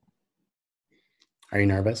Are you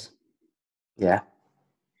nervous? Yeah.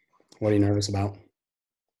 What are you nervous about?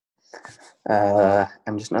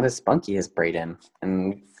 I'm just not as spunky as Braden,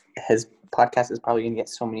 and his podcast is probably going to get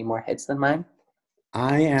so many more hits than mine.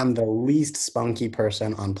 I am the least spunky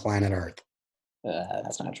person on planet Earth.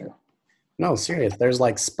 That's not true. No, serious. There's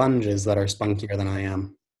like sponges that are spunkier than I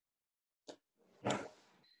am.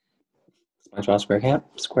 SpongeBob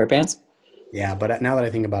SquarePants. Yeah, but now that I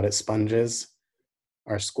think about it, sponges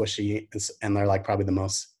are squishy and they're like probably the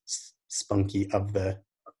most spunky of the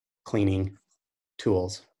cleaning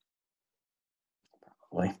tools.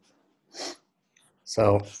 Boy.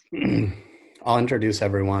 So I'll introduce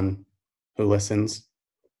everyone who listens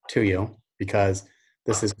to you because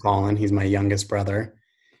this is Colin. He's my youngest brother.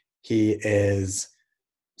 He is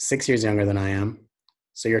 6 years younger than I am.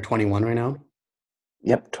 So you're 21 right now?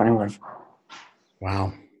 Yep, 21.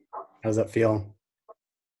 Wow. How does that feel?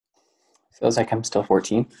 Feels like I'm still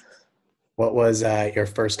 14. What was your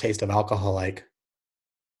first taste of alcohol like?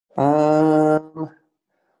 Um.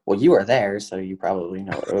 Well, you were there, so you probably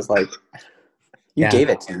know what it was like. You Yeah, gave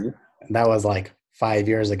it to me. that was like 5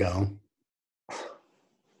 years ago.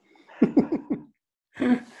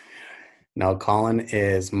 No, Colin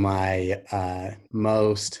is my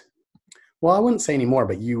most, well, I wouldn't say anymore,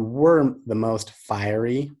 but you were the most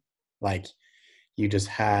fiery. Like you just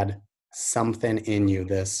had something in you,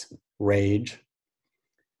 this rage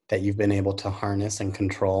that you've been able to harness and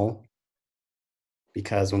control.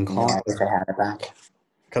 Because when Colin, I wish I had it back.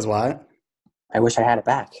 because what? I wish I had it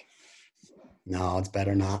back. No, it's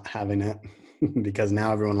better not having it because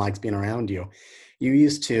now everyone likes being around you. You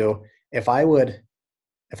used to, if I would,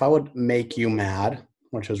 if I would make you mad,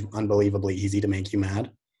 which was unbelievably easy to make you mad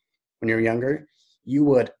when you were younger, you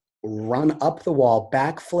would run up the wall,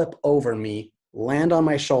 backflip over me, land on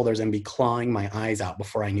my shoulders, and be clawing my eyes out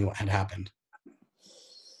before I knew what had happened.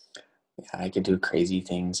 Yeah, I could do crazy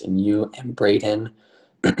things, and you and Braden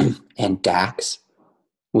and Dax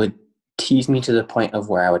would tease me to the point of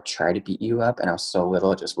where I would try to beat you up, and I was so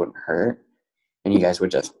little it just wouldn't hurt, and you guys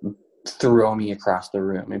would just throw me across the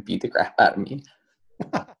room and beat the crap out of me.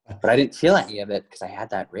 But I didn't feel any of it because I had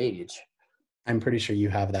that rage. I'm pretty sure you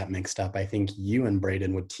have that mixed up. I think you and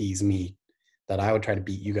Braden would tease me that I would try to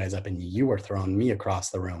beat you guys up and you were throwing me across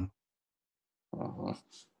the room. Uh-huh.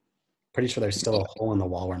 Pretty sure there's still a hole in the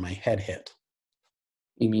wall where my head hit.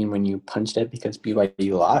 You mean when you punched it because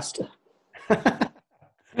BYU lost?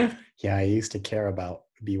 Yeah, I used to care about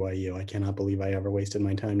BYU. I cannot believe I ever wasted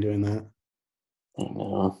my time doing that. I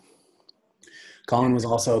know. Colin was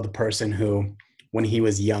also the person who, when he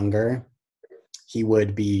was younger, he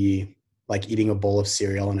would be like eating a bowl of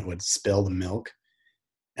cereal and it would spill the milk.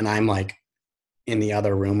 And I'm like in the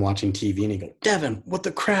other room watching TV and he go, Devin, what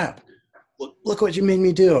the crap? Look what you made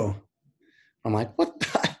me do. I'm like, what?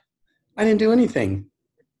 I didn't do anything.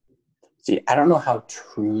 See, I don't know how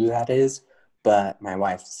true that is, but my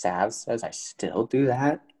wife Sav says I still do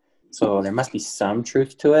that. So there must be some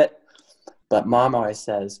truth to it. But mom always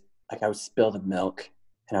says, like, I would spill the milk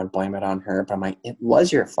and I would blame it on her. But I'm like, it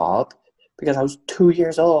was your fault because I was 2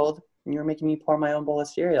 years old and you were making me pour my own bowl of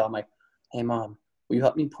cereal. I'm like, hey, mom, will you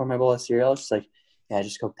help me pour my bowl of cereal? She's like, yeah,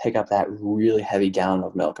 just go pick up that really heavy gallon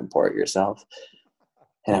of milk and pour it yourself.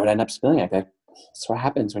 And I would end up spilling it. Like, that's what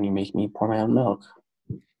happens when you make me pour my own milk.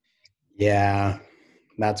 Yeah,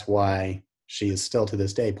 that's why she is still to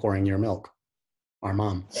this day pouring your milk, our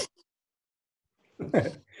mom.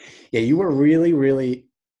 Yeah, you were really, really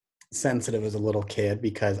sensitive as a little kid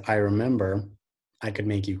because I remember I could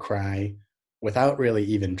make you cry without really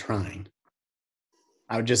even trying.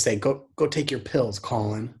 I would just say, go take your pills,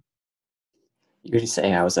 Colin. You're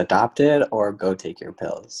saying I was adopted or go take your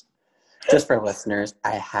pills. Just for listeners,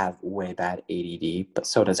 I have way bad ADD, but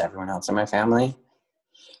so does everyone else in my family.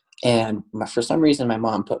 And for some reason, my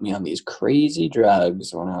mom put me on these crazy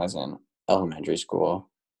drugs when I was in elementary school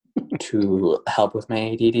to help with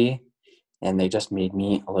my ADD. And they just made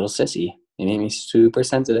me a little sissy. They made me super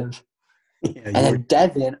sensitive. Yeah, And you were. then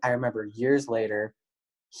Devin, I remember years later,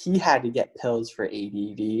 he had to get pills for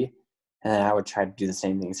ADD. And I would try to do the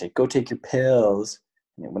same thing, say, go take your pills.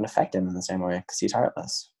 And it wouldn't affect him in the same way because he's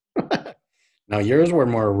heartless. No, yours were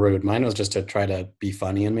more rude. Mine was just to try to be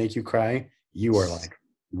funny and make you cry. You were like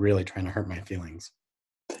really trying to hurt my feelings.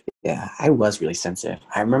 Yeah, I was really sensitive.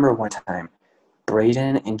 I remember one time,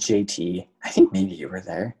 Braden and JT, I think maybe you were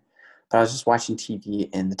there, but I was just watching TV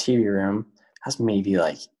in the TV room. I was maybe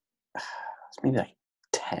like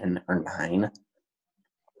 10 or 9.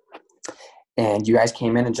 And you guys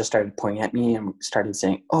came in and just started pointing at me and started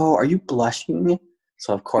saying, oh, are you blushing?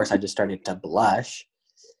 So, of course, I just started to blush.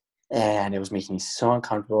 And it was making me so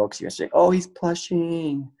uncomfortable because you guys were saying, oh, he's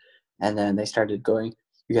blushing. And then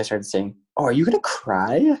you guys started saying, "Oh, are you going to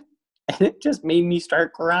cry?" And it just made me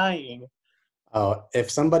start crying. Oh, if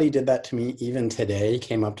somebody did that to me even today,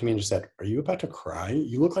 came up to me and just said, "Are you about to cry?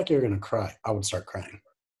 You look like you're going to cry." I would start crying.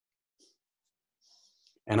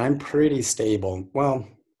 And I'm pretty stable. Well,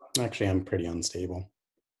 actually, I'm pretty unstable.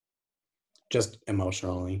 Just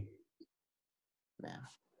emotionally. Man.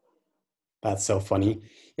 That's so funny.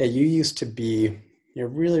 Yeah, you're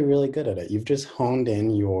really, really good at it. You've just honed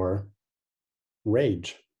in your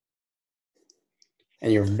rage.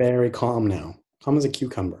 And you're very calm now. Calm as a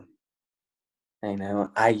cucumber. I know.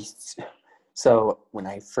 So when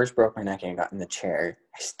I first broke my neck and got in the chair,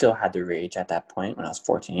 I still had the rage at that point when I was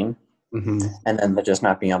 14. Mm-hmm. And then the just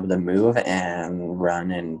not being able to move and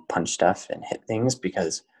run and punch stuff and hit things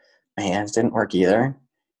because my hands didn't work either.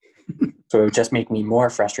 So it would just make me more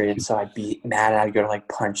frustrated. So I'd be mad and I'd go to like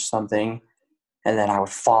punch something and then I would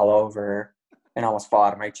fall over and almost fall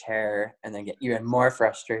out of my chair and then get even more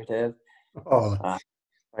frustrated. Oh,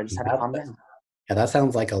 I just had to calm that, down. yeah, that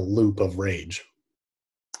sounds like a loop of rage.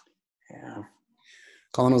 Yeah.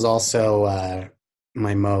 Colin was also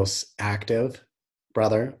my most active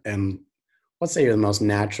brother, and let's say you're the most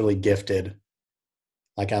naturally gifted,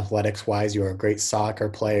 like athletics wise. You were a great soccer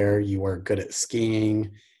player. You were good at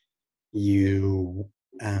skiing. You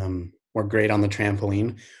were great on the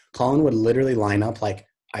trampoline. Colin would literally line up, like,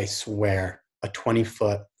 I swear, a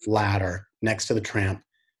 20-foot ladder next to the tramp,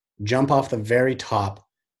 jump off the very top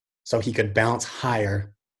so he could bounce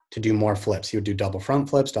higher to do more flips. He would do double front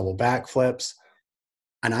flips, double back flips.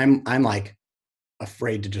 And I'm like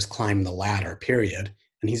afraid to just climb the ladder, period.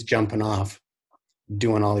 And he's jumping off,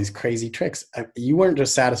 doing all these crazy tricks. You weren't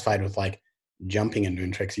just satisfied with like jumping and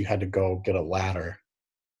doing tricks. You had to go get a ladder.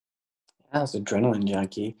 I was an adrenaline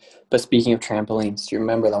junkie. But speaking of trampolines, do you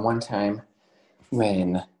remember the one time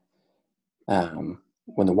when the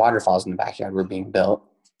waterfalls in the backyard were being built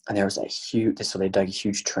and there was so they dug a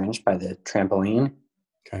huge trench by the trampoline?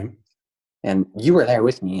 Okay. And you were there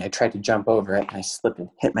with me. I tried to jump over it and I slipped and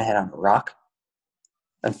hit my head on a rock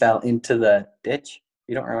and fell into the ditch.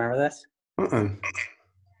 You don't remember this? Uh-uh.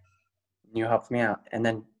 You helped me out. And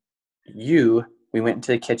then we went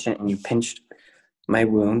into the kitchen and you pinched my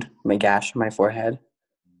wound, my gash on my forehead,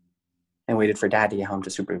 and waited for Dad to get home to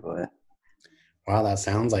super glue it. Wow, that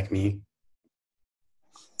sounds like me.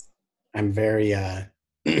 I'm very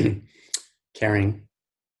caring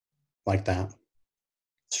like that.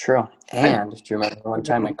 It's true. And do you remember one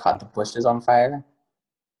time I caught the bushes on fire?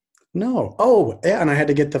 No. Oh, yeah, and I had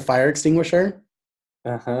to get the fire extinguisher.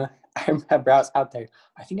 Uh-huh. I remember I was out there.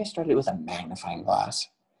 I think I started with a magnifying glass.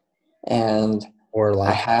 And Or I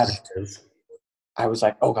like had matches. I was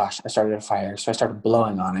like, oh gosh, I started a fire. So I started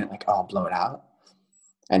blowing on it, like, oh, I'll blow it out.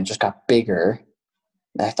 And it just got bigger.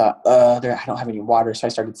 And I thought, I don't have any water. So I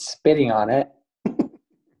started spitting on it.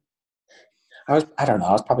 I don't know,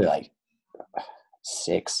 I was probably like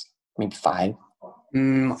 6, maybe 5.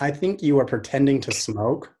 I think you were pretending to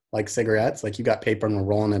smoke like cigarettes, like you got paper and were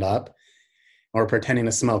rolling it up, or pretending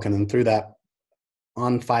to smoke and then threw that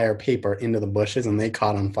on fire paper into the bushes and they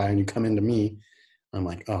caught on fire and you come into me. I'm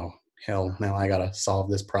like, oh, hell, now I got to solve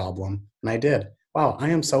this problem. And I did. Wow, I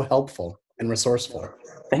am so helpful and resourceful.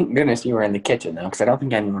 Thank goodness you were in the kitchen, though, because I don't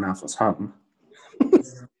think anyone else was home.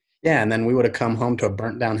 Yeah, and then we would have come home to a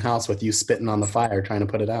burnt down house with you spitting on the fire trying to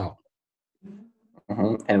put it out.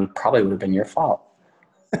 Mm-hmm. And it probably would have been your fault.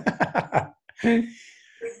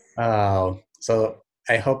 Oh, so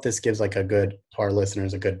I hope this gives like to our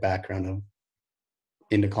listeners a good background of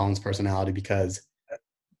into Colin's personality, because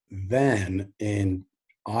then in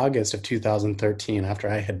August of 2013, after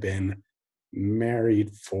I had been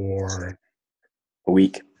married for A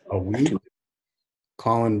week. a week,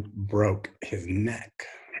 Colin broke his neck.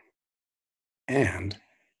 And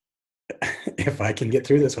if I can get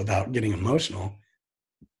through this without getting emotional,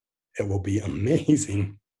 it will be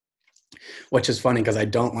amazing. Which is funny because I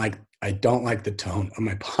don't like the tone of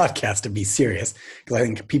my podcast to be serious, because I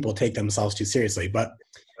think people take themselves too seriously. But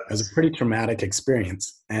it was a pretty traumatic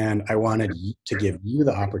experience, and I wanted to give you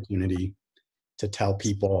the opportunity to tell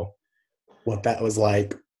people what that was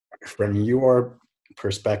like from your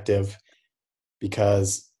perspective,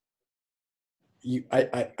 because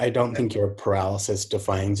I don't think your paralysis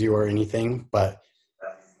defines you or anything, but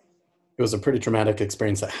it was a pretty traumatic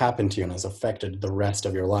experience that happened to you and has affected the rest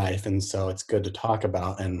of your life. And so it's good to talk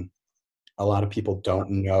about. And a lot of people don't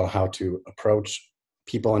know how to approach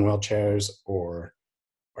people in wheelchairs or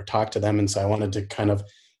talk to them. And so I wanted to kind of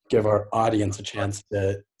give our audience a chance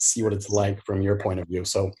to see what it's like from your point of view.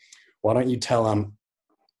 So why don't you tell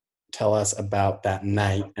us about that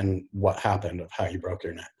night and what happened, of how you broke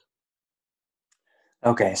your neck?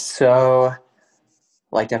 Okay, so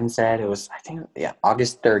like Devin said, it was, I think, yeah,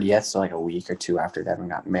 August 30th, so like a week or two after Devin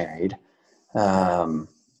got married. Um,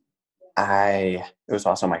 it was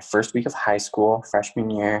also my first week of high school, freshman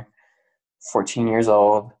year, 14 years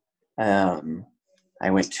old. Um, I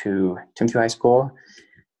went to Timbuktu High School,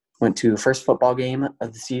 went to first football game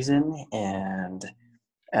of the season, and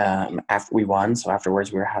after we won, so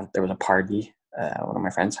afterwards there was a party at one of my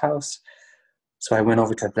friend's house. So I went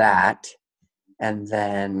over to that, and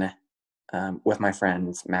then with my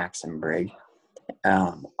friends Max and Brig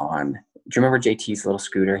on. Do you remember JT's little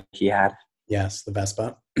scooter he had? Yes, the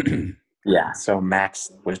Vespa. Yeah. So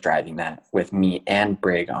Max was driving that with me and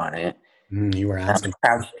Brig on it. You were asking.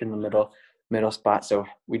 Crouched in the middle spot. So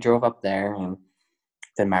we drove up there, and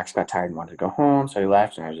then Max got tired and wanted to go home, so he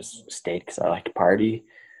left, and I just stayed because I like to party.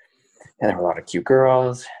 And there were a lot of cute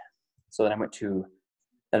girls. So then I went to.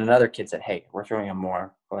 Then another kid said, "Hey, we're throwing a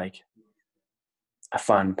more like a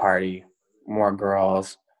fun party, more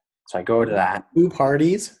girls." So I go to that. 2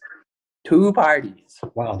 parties? 2 parties.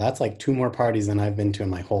 Wow, that's like 2 more parties than I've been to in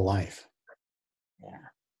my whole life. Yeah,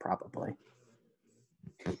 probably.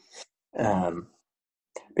 But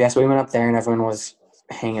yeah, so we went up there and everyone was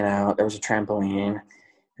hanging out. There was a trampoline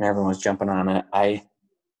and everyone was jumping on it. I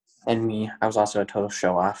was also a total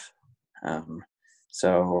show off.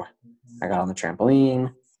 So I got on the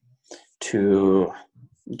trampoline to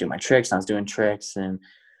do my tricks. I was doing tricks, and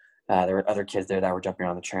there were other kids there that were jumping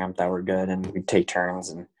on the tramp that were good, and we'd take turns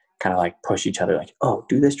and kind of like push each other, like, "Oh,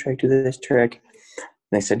 do this trick, do this trick."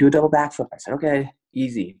 And they said, "Do a double backflip." I said, "Okay,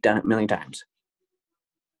 easy, done it a million times."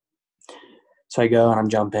 So I go and I'm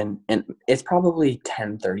jumping, and it's probably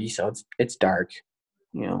 10:30, so it's dark,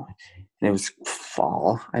 and it was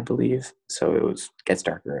fall, I believe, so gets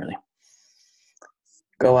darker early.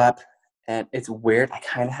 Go up, and it's weird. I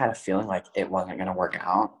kind of had a feeling like it wasn't gonna work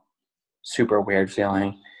out. Super weird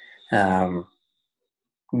feeling. Um,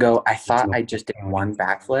 I thought I just did one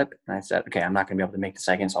backflip, and I said, okay, I'm not gonna be able to make the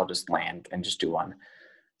second, so I'll just land and just do one.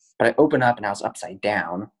 But I opened up, and I was upside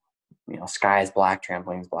down. Sky is black,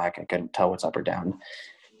 trampoline's black. I couldn't tell what's up or down.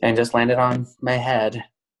 And just landed on my head,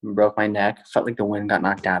 broke my neck. Felt like the wind got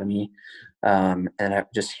knocked out of me. And I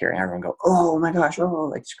just hear everyone go, "Oh my gosh!" Oh,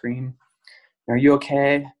 like scream. "Are you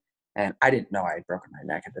okay?" And I didn't know I had broken my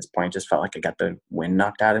neck at this point. It just felt like I got the wind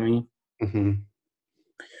knocked out of me. Mm-hmm.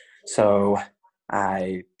 So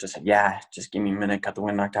I just said, "Yeah, just give me a minute." Got the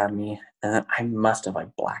wind knocked out of me, and then I must have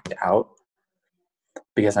like blacked out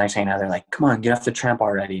because next thing you know, they're like, "Come on, get off the tramp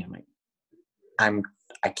already." I'm like,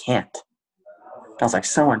 I can't. I was like,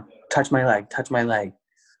 "Someone touch my leg, touch my leg."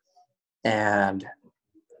 And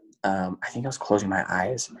I think I was closing my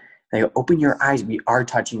eyes. They go, "Open your eyes. We are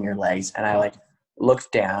touching your legs." And I like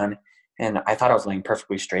looked down, and I thought I was laying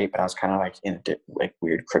perfectly straight, but I was kind of like in a like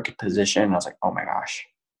weird crooked position. And I was like, "Oh my gosh!"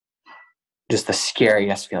 Just the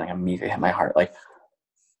scariest feeling immediately hit my heart. Like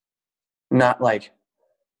not like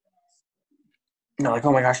like,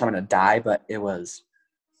 "Oh my gosh, I'm gonna die," but it was.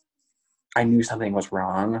 I knew something was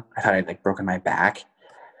wrong. I thought I'd like broken my back,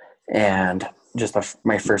 and just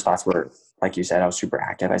my first thoughts were, like you said, I was super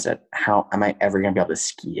active. I said, "How am I ever going to be able to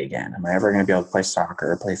ski again? Am I ever going to be able to play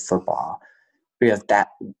soccer or play football?" Because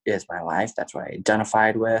that is my life. That's what I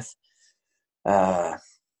identified with. Uh,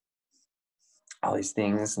 all these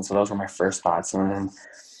things. And so those were my first thoughts. And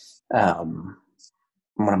then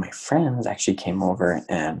one of my friends actually came over,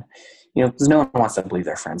 and, because no one wants to believe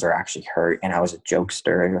their friends are actually hurt. And I was a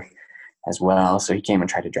jokester as well. So he came and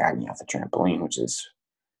tried to drag me off the trampoline, which is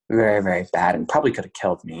very, very bad and probably could have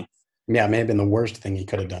killed me. Yeah, it may have been the worst thing he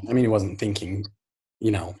could have done. I mean, he wasn't thinking,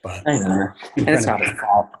 but I know. And it's not his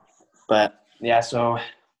fault. But yeah, so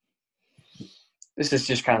this is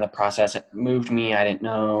just kind of the process. It moved me. I didn't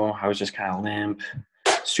know. I was just kind of limp,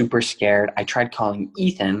 super scared. I tried calling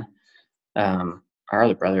Ethan, our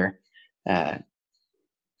other brother,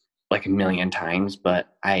 like a million times,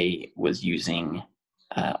 but I was using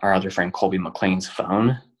our other friend Colby McLean's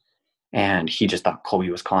phone, and he just thought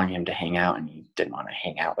Colby was calling him to hang out, and he didn't want to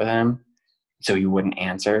hang out with him, so he wouldn't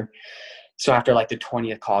answer. So after like the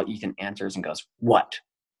 20th call, Ethan answers and goes, "What?"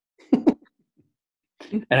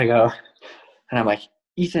 And I go, and I'm like,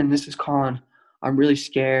 "Ethan, this is Colin. I'm really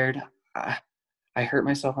scared. I hurt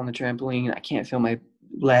myself on the trampoline. I can't feel my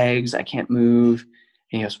legs. I can't move."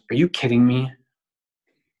 And he goes, "Are you kidding me?"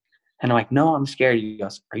 And I'm like, "No, I'm scared." He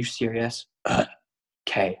goes, "Are you serious?"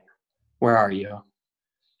 "Okay, where are you?"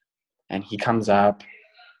 And he comes up,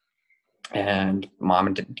 and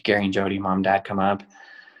Gary and Jody, mom and dad come up.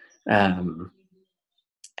 And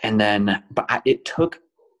then, but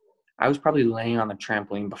I was probably laying on the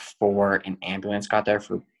trampoline before an ambulance got there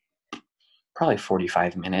for probably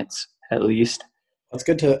 45 minutes at least. It's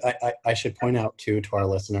good to, I should point out too to our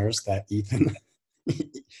listeners that Ethan,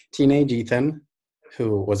 teenage Ethan,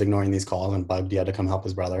 who was ignoring these calls and bugged you to come help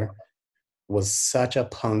his brother, was such a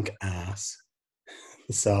punk ass.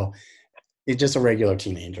 So he's just a regular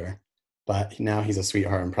teenager, but now he's a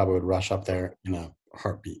sweetheart and probably would rush up there in a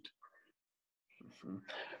heartbeat.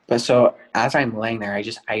 But so as I'm laying there,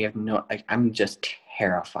 I have no, like, I'm just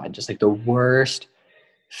terrified, just like the worst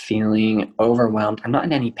feeling, overwhelmed. I'm not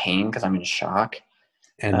in any pain because I'm in shock.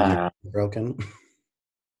 And you're broken.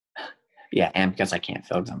 Yeah, and because I can't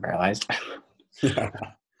feel because I'm paralyzed. Yeah.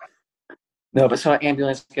 No, but so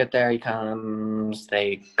ambulance get there, he comes,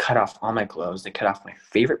 they cut off all my clothes, they cut off my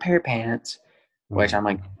favorite pair of pants, which I'm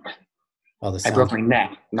like, Oh, I broke my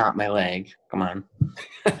neck, not my leg. Come on.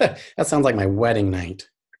 That sounds like my wedding night.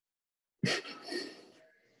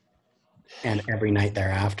 And every night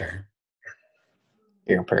thereafter.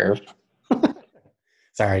 You're a perv.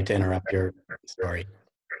 Sorry to interrupt your story.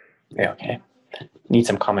 Yeah, okay. Need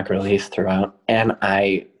some comic relief throughout. And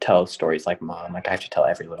I tell stories like mom. Like I have to tell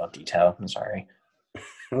every little detail. I'm sorry.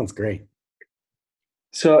 That's great.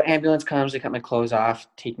 So ambulance comes, they cut my clothes off,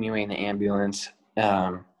 take me away in the ambulance.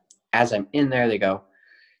 As I'm in there, they go,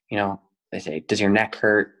 you know, they say, does your neck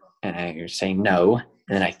hurt? And I say no.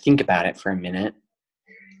 And then I think about it for a minute.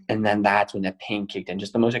 And then that's when the pain kicked in.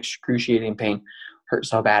 Just the most excruciating pain. Hurt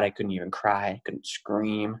so bad I couldn't even cry. I couldn't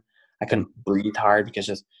scream. I couldn't breathe hard because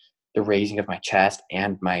just the raising of my chest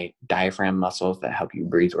and my diaphragm muscles that help you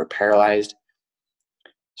breathe were paralyzed.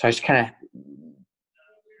 So I just kind of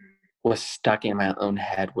was stuck in my own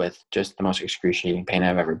head with just the most excruciating pain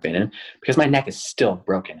I've ever been in because my neck is still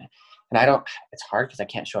broken. And it's hard because I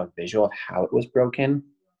can't show a visual of how it was broken,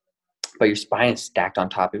 but your spine is stacked on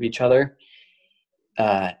top of each other.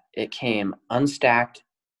 It came unstacked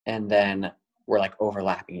and then we're like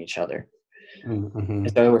overlapping each other. Mm-hmm.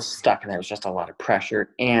 And so it was stuck and there was just a lot of pressure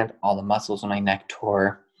and all the muscles in my neck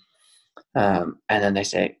tore. And then they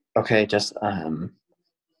say, okay, just,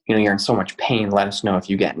 you're in so much pain. Let us know if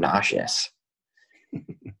you get nauseous.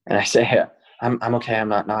 And I say, I'm okay. I'm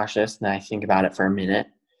not nauseous. And I think about it for a minute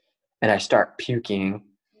and I start puking.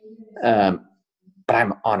 But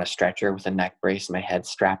I'm on a stretcher with a neck brace and my head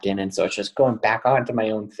strapped in. And so it's just going back onto my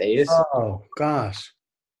own face. Oh, gosh.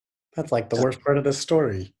 That's like the worst part of this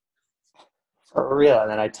story. For real. And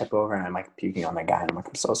then I tip over and I'm like puking on my guy. And I'm like,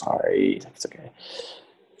 I'm so sorry. It's okay.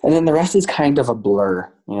 And then the rest is kind of a blur.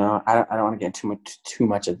 I don't want to get too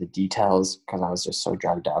much of the details because I was just so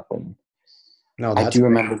drugged up. And no, I do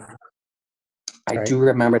remember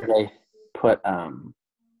that they put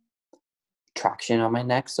traction on my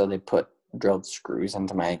neck. So they put drilled screws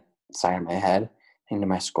into my side of my head, into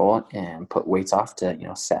my skull, and put weights off to,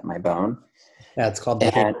 set my bone. Yeah, it's called the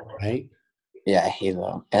halo, right? Yeah,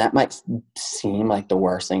 halo. And that might seem like the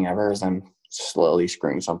worst thing ever as I'm slowly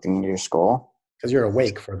screwing something into your skull. Because you're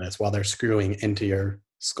awake for this while they're screwing into your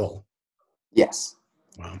skull. Yes.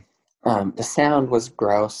 Wow. The sound was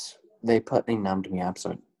gross. They numbed me up.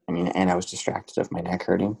 So, and I was distracted of my neck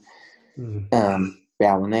hurting.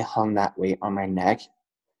 Yeah, when they hung that weight on my neck,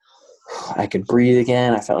 I could breathe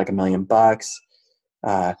again. I felt like $1,000,000.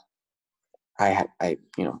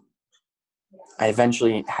 I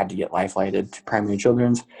eventually had to get life flighted to Primary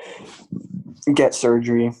Children's, get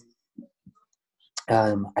surgery.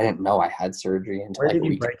 I didn't know I had surgery until Where did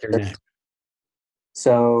you break your neck?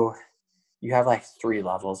 So you have like 3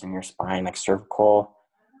 levels in your spine, like cervical,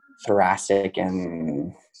 thoracic,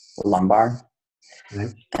 and lumbar.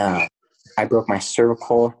 Okay. I broke my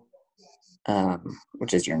cervical,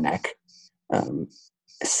 which is your neck.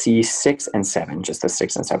 C6 and 7, just the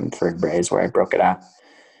 6th and 7th vertebrae is where I broke it at.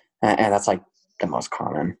 And that's like the most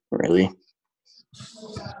common, really.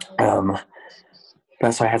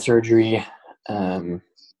 But so I had surgery. Let's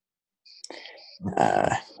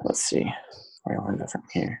see. Where do I want to go from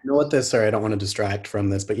here? You know what this, sorry, I don't want to distract from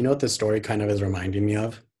this, but you know what this story kind of is reminding me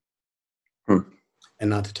of? And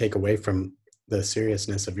not to take away from the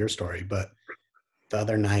seriousness of your story, but the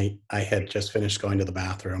other night I had just finished going to the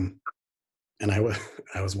bathroom and I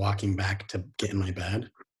was walking back to get in my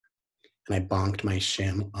bed and I bonked my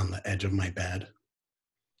shin on the edge of my bed.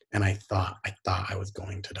 And I thought I was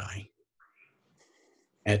going to die.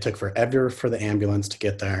 And it took forever for the ambulance to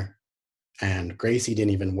get there. And Gracie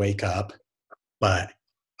didn't even wake up. But,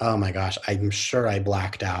 oh my gosh, I'm sure I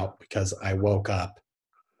blacked out because I woke up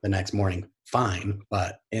the next morning fine.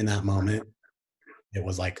 But in that moment, it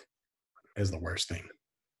was the worst thing.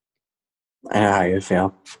 I know how you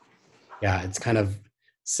feel. Yeah, it's kind of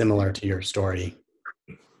similar to your story.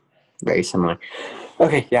 Very similar.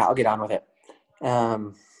 Okay, yeah, I'll get on with it.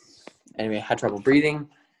 Anyway, I had trouble breathing.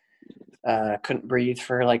 Couldn't breathe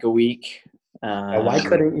for like a week. Why um,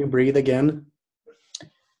 couldn't you breathe again?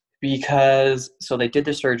 because so they did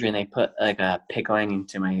the surgery and they put like a PICC line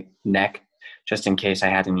into my neck just in case I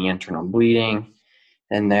had any internal bleeding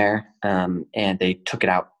in there, and they took it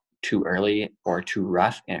out too early or too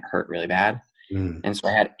rough, and it hurt really bad. Mm, And so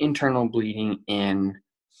I had internal bleeding in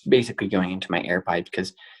basically going into my air pipe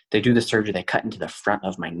because they do the surgery, they cut into the front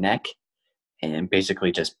of my neck and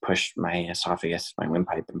basically just push my esophagus, my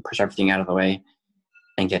windpipe, and push everything out of the way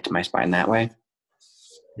and get to my spine that way.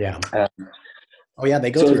 yeah. Uh, Oh yeah,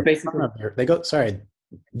 they go so through it's the front basically, of your. They go. Sorry,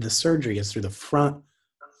 the surgery is through the front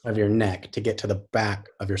of your neck to get to the back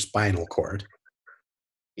of your spinal cord.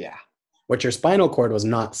 yeah, Which your spinal cord was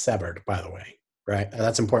not severed, by the way. Right.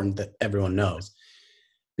 That's important that everyone knows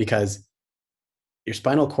because your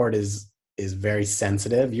spinal cord is very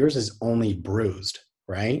sensitive. Yours is only bruised,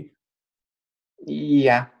 right?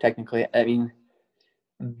 yeah, technically. I mean,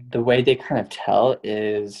 the way they kind of tell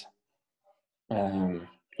is,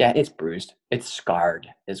 yeah, it's bruised, it's scarred,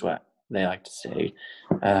 is what they like to say.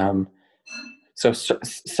 Um, so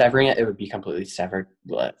severing it, it would be completely severed,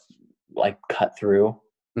 like cut through.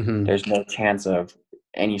 Mm-hmm. There's no chance of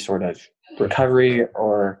any sort of recovery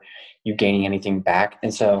or you gaining anything back.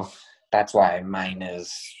 And so that's why mine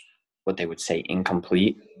is what they would say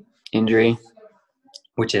incomplete injury,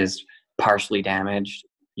 which is partially damaged.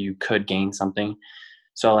 You could gain something.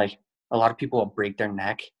 So, like, a lot of people will break their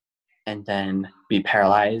neck and then be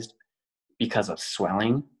paralyzed because of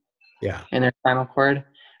swelling Yeah. in their spinal cord.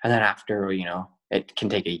 And then after, it can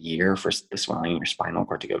take a year for the swelling in your spinal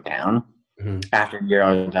cord to go down. Mm-hmm. After a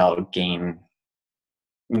year, they'll gain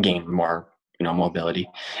more, mobility.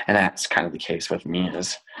 And that's kind of the case with me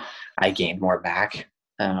is I gained more back,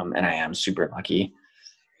 and I am super lucky.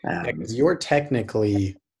 Yeah, because you're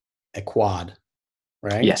technically a quad,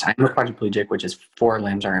 right? Yes, I'm a quadriplegic, which is 4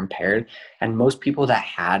 limbs are impaired, and most people that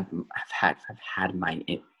have had my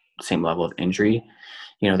same level of injury.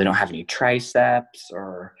 They don't have any triceps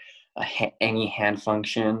or any hand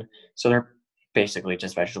function, so they're basically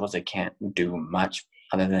just vegetables. They can't do much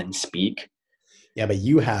other than speak. Yeah, but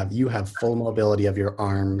you have full mobility of your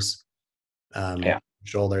arms, Yeah.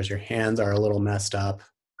 shoulders. Your hands are a little messed up,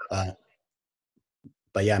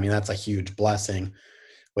 but yeah, I mean that's a huge blessing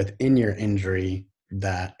within your injury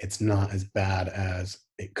that it's not as bad as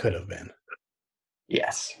it could have been.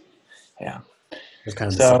 Yes. Yeah. It's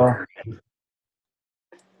kind of the So same.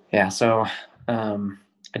 yeah. So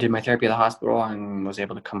I did my therapy at the hospital and was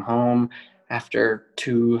able to come home after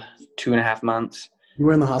 2.5 months. You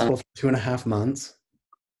were in the Uh, hospital for 2.5 months.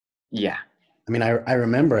 yeah. I mean, I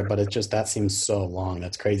remember it, but it just that seems so long.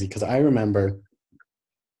 That's crazy because I remember.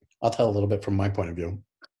 I'll tell a little bit from my point of view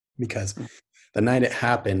because the night it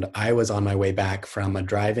happened, I was on my way back from a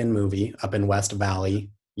drive-in movie up in West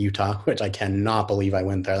Valley, Utah, which I cannot believe I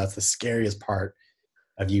went there. That's the scariest part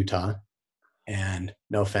of Utah. And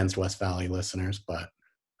no offense to West Valley listeners, but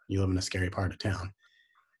you live in a scary part of town.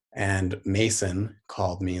 And Mason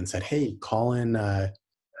called me and said, "Hey, Colin,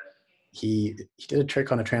 he did a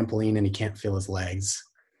trick on a trampoline and he can't feel his legs."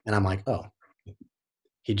 And I'm like, "Oh,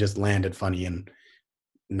 he just landed funny and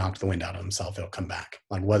knocked the wind out of himself. It'll come back."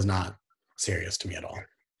 Like, was not serious to me at all.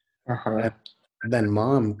 Uh-huh. And then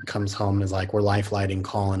mom comes home and is like, "We're life lighting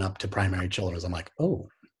Colin up to primary children's." I'm like, "Oh,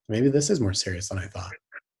 maybe this is more serious than I thought."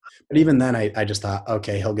 But even then, I just thought,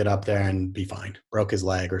 okay, he'll get up there and be fine. Broke his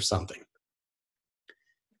leg or something.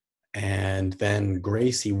 And then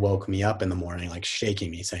Gracie woke me up in the morning, like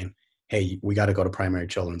shaking me, saying, "Hey, we got to go to primary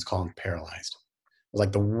children's. Colin's paralyzed." It was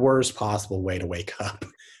like the worst possible way to wake up.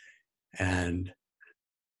 And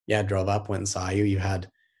yeah, drove up, went and saw you. You had,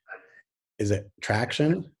 is it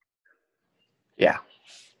traction? Yeah.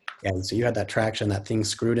 Yeah, so you had that traction, that thing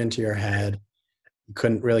screwed into your head. You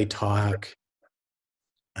couldn't really talk.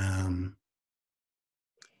 Um,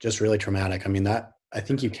 just really traumatic. I mean, that I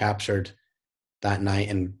think you captured that night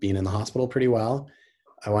and being in the hospital pretty well.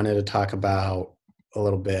 I wanted to talk about a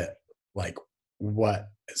little bit like what,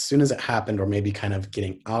 as soon as it happened, or maybe kind of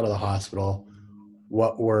getting out of the hospital,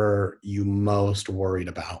 what were you most worried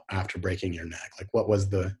about after breaking your neck? Like, what was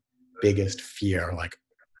the biggest fear, like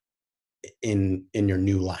in your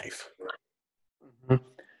new life? Mhm.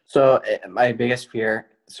 So my biggest fear.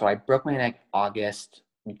 So I broke my neck August.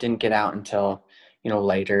 Didn't get out until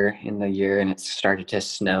later in the year, and it started to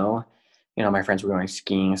snow. My friends were going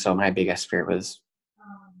skiing, so my biggest fear was,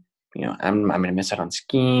 I'm gonna miss out on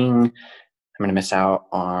skiing. I'm gonna miss out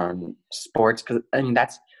on sports because I mean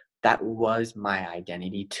that was my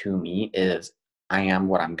identity to me is I am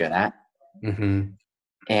what I'm good at, Mm-hmm.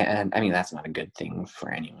 and I mean that's not a good thing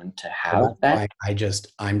for anyone to Well, have that's that.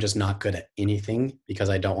 why I'm just not good at anything because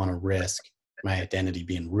I don't want to risk my identity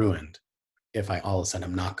being ruined. if I all of a sudden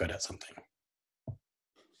am not good at something.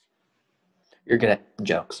 You're good at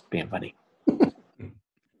jokes, being funny.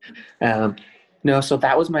 Um, no, so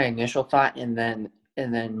that was my initial thought, and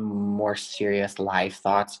then more serious life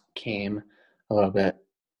thoughts came a little bit,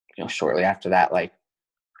 shortly after that. Like,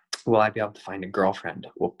 will I be able to find a girlfriend?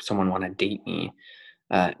 Will someone want to date me?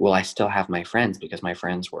 Will I still have my friends because my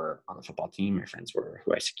friends were on the football team? My friends were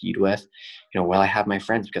who I skied with. Will I have my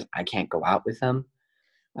friends because I can't go out with them?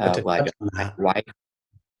 But Will I be my wife?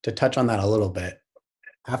 to touch on that a little bit,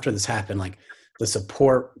 after this happened, like the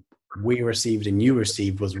support we received and you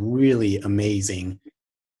received was really amazing.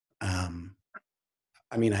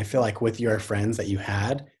 I mean, I feel like with your friends that you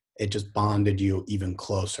had, it just bonded you even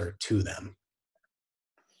closer to them.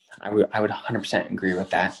 I would 100% agree with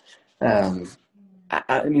that.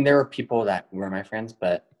 I mean, there were people that were my friends,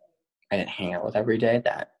 but I didn't hang out with every day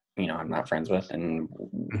that, I'm not friends with and,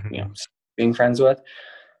 Mm-hmm. being friends with.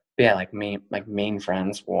 But yeah, like main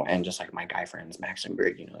friends, and just like my guy friends, Max and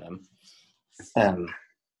Greg, them. Well,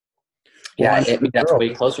 Yeah, and with the that's girls, way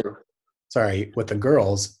closer. sorry, with the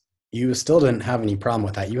girls, you still didn't have any problem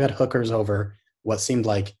with that. You had hookers over what seemed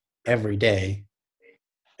like every day.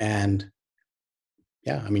 And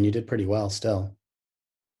yeah, I mean, you did pretty well still.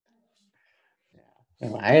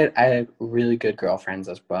 Yeah. I had really good girlfriends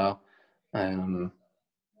as well.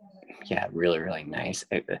 Yeah, really, really nice.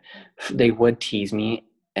 They would tease me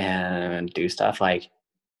and do stuff like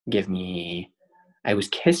give me. I was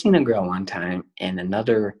kissing a girl one time, and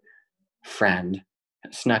another friend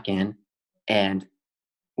snuck in and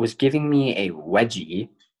was giving me a wedgie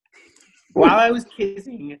while I was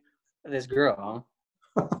kissing this girl,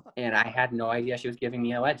 and I had no idea she was giving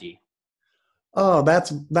me a wedgie. Oh,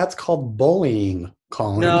 that's called bullying,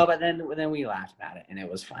 Colin. No, but then we laughed about it, and it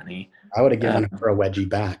was funny. I would have given Um, her a wedgie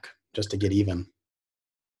back just to get even.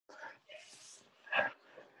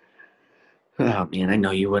 oh man, I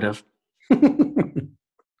know you would have.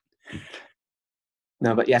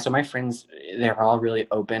 No, but yeah, so my friends, they're all really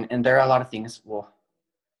open, and there are a lot of things. Well,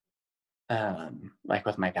 like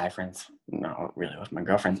with my guy friends, not really with my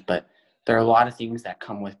girlfriends, but there are a lot of things that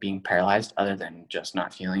come with being paralyzed, other than just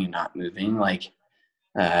not feeling and not moving. Like,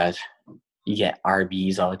 uh, you get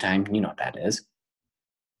RBs all the time. You know what that is.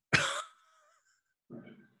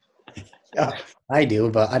 Yeah, I do,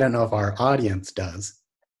 but I don't know if our audience does.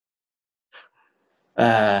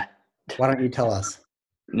 Uh, Why don't you tell us?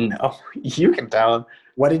 no, you can tell them.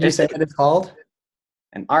 What did you It's say that it's called?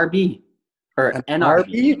 an RB or An NRB.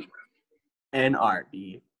 RB?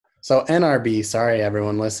 NRB. So NRB, sorry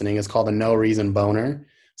everyone listening, is called a no reason boner.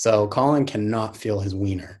 So Colin cannot feel his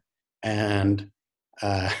wiener. And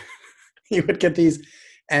uh, he would get these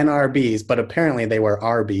NRBs, but apparently they were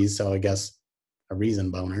RBs, so I guess a reason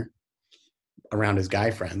boner around his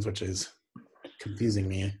guy friends, which is confusing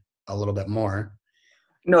me a little bit more.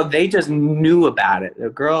 No, they just knew about it. The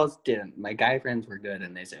girls didn't. My guy friends were good,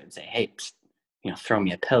 and they would say, "Hey, psst, throw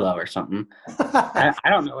me a pillow or something." I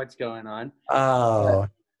don't know what's going on, Oh,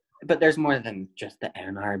 but there's more than just the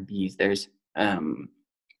NRBs. There's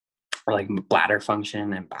like bladder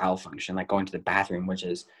function and bowel function, like going to the bathroom, which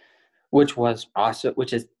is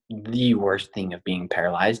the worst thing of being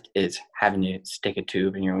paralyzed is having to stick a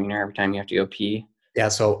tube in your wiener every time you have to go pee. yeah.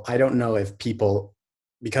 So I don't know if people,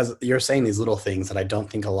 because you're saying these little things that I don't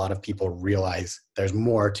think a lot of people realize there's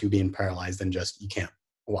more to being paralyzed than just you can't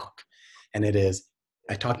walk. And it is,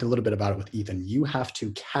 I talked a little bit about it with Ethan. You have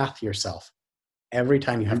to cath yourself every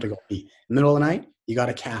time you have to go pee. In the middle of the night, you got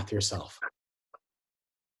to cath yourself.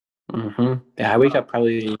 Mm-hmm. Yeah, I wake up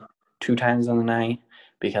probably 2 times in the night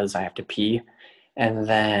because I have to pee, and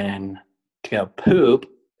then to go poop.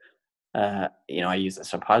 I use a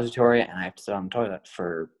suppository, and I have to sit on the toilet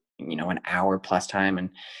for an hour plus time. And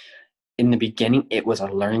in the beginning, it was a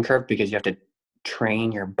learning curve because you have to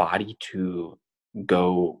train your body to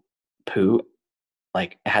go poo.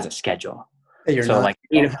 Like, it has a schedule. You're So not, like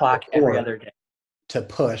you 8 don't have the o'clock every core other day. to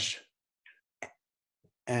push.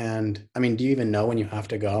 And I mean, do you even know when you have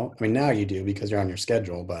to go? I mean, now you do because you're on your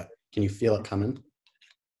schedule, but can you feel it coming?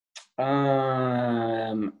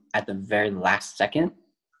 At the very last second,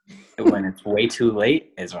 when it's way too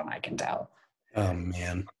late, is when I can tell. Oh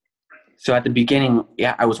man. So at the beginning,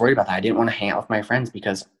 yeah, I was worried about that. I didn't want to hang out with my friends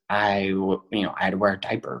because I had to wear a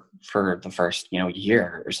diaper for the first,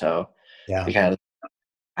 year or so, Yeah. because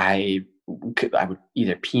I would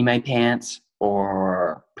either pee my pants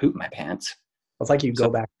or poop my pants. It's like you So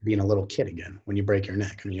go back to being a little kid again when you break your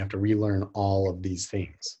neck and you have to relearn all of these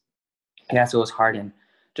things. yeah, so it was hard in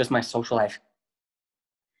just my social life.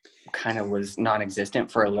 kind of was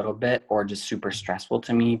non-existent for a little bit, or just super stressful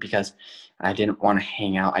to me because I didn't want to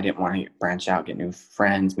hang out. I didn't want to branch out, get new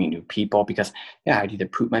friends, meet new people, because I'd either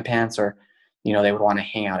poop my pants or, they would want to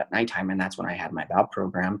hang out at nighttime. And that's when I had my bowel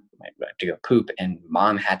program to go poop, and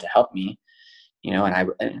mom had to help me,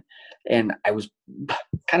 and I was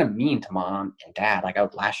kind of mean to mom and dad. Like I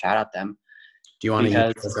would lash out at them. Do you want to use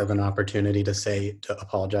Because, this as an opportunity to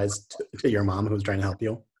apologize to your mom who's trying to help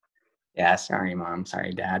you? yeah, sorry, mom,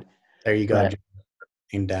 sorry, dad. There you go, But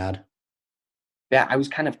and dad. yeah, I was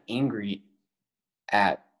kind of angry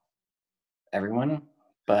at everyone,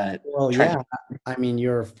 but Well, tried yeah. to. I mean,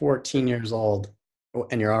 you're 14 years old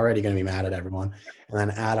and you're already going to be mad at everyone. And then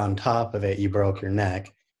add on top of it, you broke your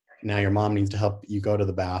neck. Now your mom needs to help you go to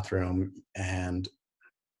the bathroom. And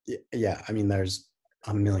yeah, I mean, there's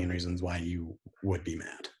a million reasons why you would be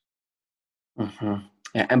mad.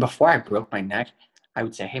 Yeah, and before I broke my neck, I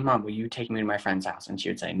would say, "Hey, mom, will you take me to my friend's house?" And she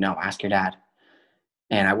would say, "No, ask your dad."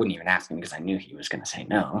 And I wouldn't even ask him because I knew he was going to say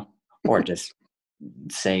no, or just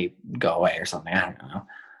say go away or something. I don't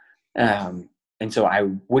know. And so I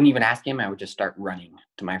wouldn't even ask him. I would just start running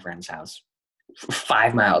to my friend's house,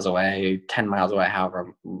 5 miles away, 10 miles away,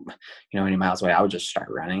 however, many miles away. I would just start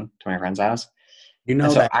running to my friend's house. You And know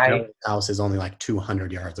so that Noah's house is only like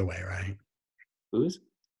 200 yards away, right? who's?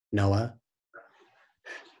 Noah.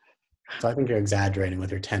 So I think you're exaggerating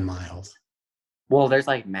with your 10 miles. Well, there's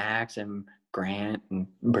like Max and Grant and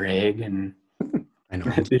Brig and I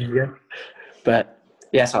know. but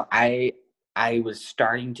yeah, so I was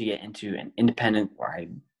starting to get into an independent where I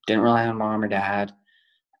didn't rely on mom or dad.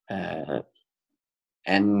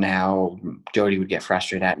 And now Jody would get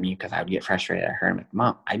frustrated at me because I would get frustrated at her. I'm like,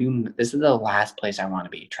 Mom, this is the last place I want to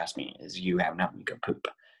be. Trust me, is you have not me go poop.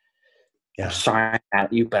 Yeah. I'm sorry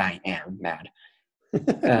at you, but I am mad.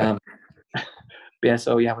 Yeah,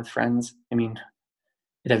 so yeah, with friends, I mean,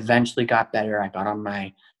 it eventually got better. I got on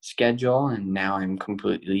my schedule, and now I'm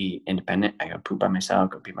completely independent. I go poop by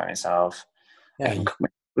myself, go pee by myself. Yeah, I can cook my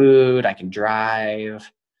food. I can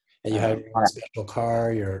drive. and you have your own special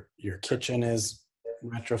car. Your kitchen is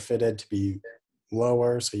retrofitted to be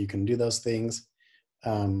lower, so you can do those things.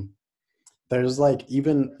 There's like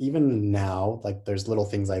even now, like there's little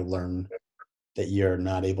things I learned that you're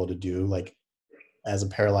not able to do. Like as a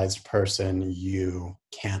paralyzed person, you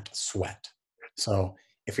can't sweat. So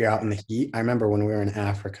if you're out in the heat, I remember when we were in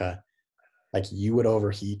Africa, like you would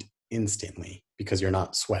overheat instantly because you're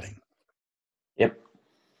not sweating. Yep.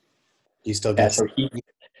 You still Yeah. get So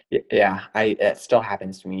it still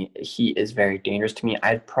happens to me. Heat is very dangerous to me.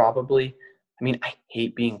 I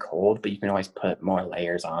hate being cold, but you can always put more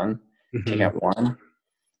layers on to get warm.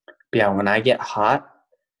 But yeah, when I get hot,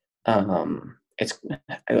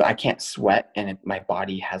 I can't sweat, and my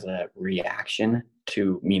body has a reaction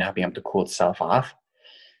to me not being able to cool itself off.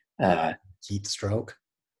 heat stroke.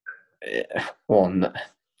 Well,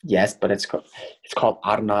 yes, but it's called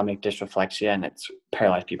autonomic dysreflexia, and it's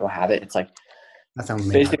paralyzed people have it. It's like That sounds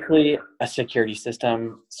made up. basically a security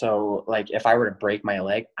system. So like if I were to break my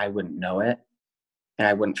leg, I wouldn't know it, and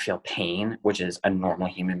I wouldn't feel pain, which is a normal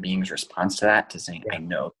human being's response to that, to saying, I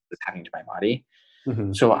know what's happening to my body.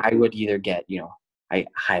 Mm-hmm. So I would either get,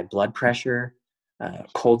 high blood pressure,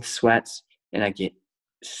 cold sweats, and I get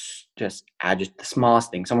just the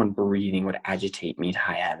smallest thing. Someone breathing would agitate me to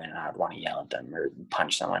high heaven, and I would want to yell at them or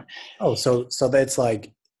punch someone. Oh, so that's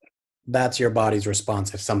like, that's your body's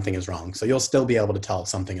response if something is wrong. So you'll still be able to tell if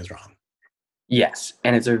something is wrong. Yes,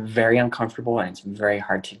 and it's very uncomfortable, and it's very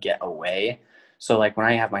hard to get away. So like when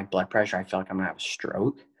I have my blood pressure, I feel like I'm gonna have a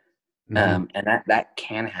stroke, and that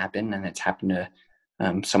can happen, and it's happened to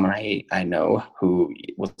someone I know who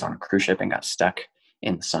was on a cruise ship and got stuck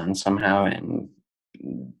in the sun somehow, and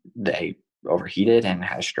they overheated and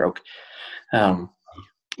had a stroke.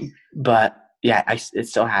 But yeah, it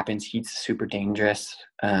still happens. Heat's super dangerous.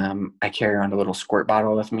 I carry around a little squirt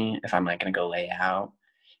bottle with me if I'm like gonna go lay out,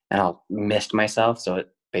 and I'll mist myself, so it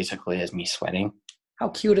basically is me sweating. How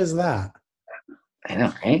cute is that? I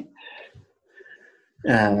know, right?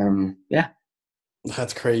 Yeah.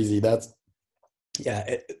 That's crazy.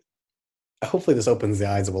 Hopefully this opens the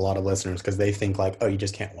eyes of a lot of listeners because they think like, oh, you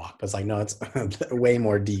just can't walk. But it's like, no, it's way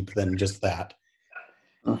more deep than just that.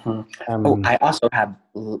 I also have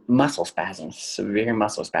muscle spasms, severe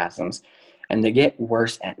muscle spasms, and they get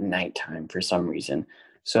worse at nighttime for some reason.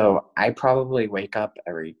 So I probably wake up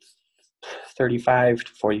every 35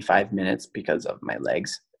 to 45 minutes because of my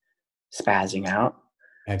legs spazzing out.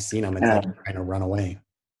 I've seen them. It's like trying to run away.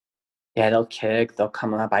 Yeah, they'll kick, they'll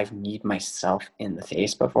come up. I've kneed myself in the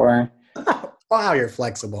face before. Wow, you're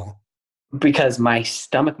flexible. Because my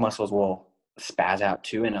stomach muscles will spaz out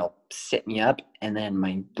too, and it'll sit me up, and then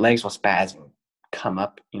my legs will spaz and come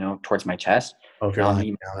up, towards my chest, Oh, if and you're I'll lying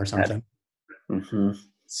knee down or my head. something. Hmm.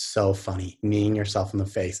 So funny. Kneeing yourself in the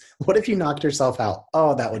face. What if you knocked yourself out?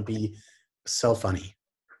 Oh, that would be so funny.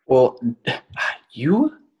 Well,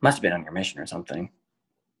 you must have been on your mission or something.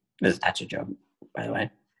 That's a joke, by the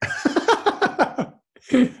way.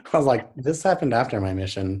 I was like, this happened after my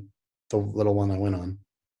mission, the little one I went on.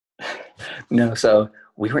 No, so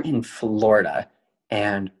we were in Florida,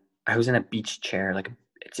 and I was in a beach chair, like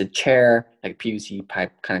it's a chair, like a PVC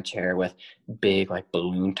pipe kind of chair with big like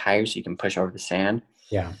balloon tires so you can push over the sand.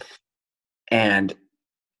 Yeah. And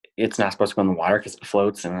it's not supposed to go in the water because it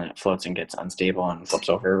floats, and then it floats and gets unstable and flips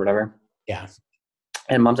over or whatever. Yeah.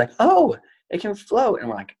 And mom's like, "Oh, it can float," and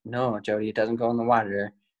we're like, "No, Jody, it doesn't go in the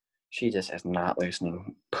water." She just is not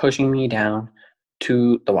listening, pushing me down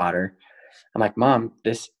to the water. I'm like, "Mom,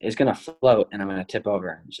 this is gonna float and I'm gonna tip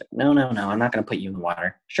over." And she's like, "No, no, no, I'm not gonna put you in the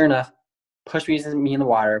water." Sure enough, pushes me in the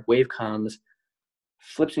water. Wave comes,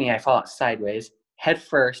 flips me. I fall out sideways, head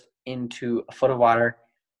first into a foot of water.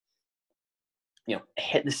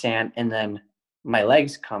 Hit the sand, and then my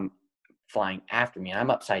legs come flying after me, and I'm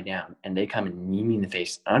upside down, and they come and knee me in the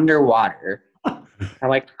face underwater. I'm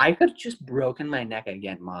like, I could have just broken my neck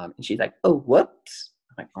again, Mom. And she's like, "Oh, whoops."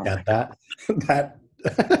 I'm like, "Oh Yeah, my God." that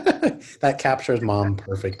that captures mom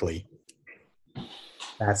perfectly.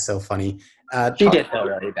 That's so funny. She did feel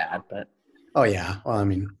really bad, but Oh yeah. Well, I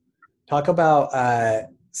mean, talk about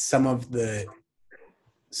some of the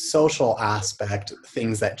social aspect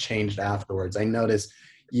things that changed afterwards. I noticed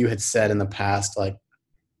you had said in the past, like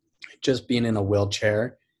just being in a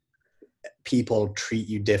wheelchair, people treat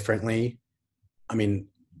you differently. I mean,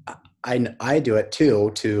 I do it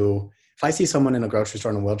too. If I see someone in a grocery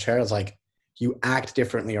store in a wheelchair, it's like you act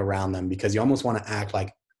differently around them because you almost want to act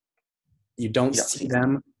like you don't you don't see see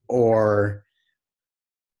them, or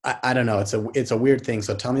I don't know. It's a weird thing.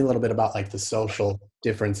 So tell me a little bit about like the social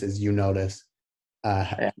differences you notice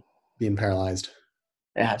yeah. being paralyzed.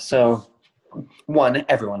 Yeah. So one,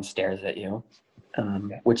 everyone stares at you,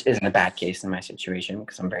 which isn't a bad case in my situation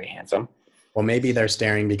because I'm very handsome. Well, maybe they're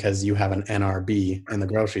staring because you have an NRB in the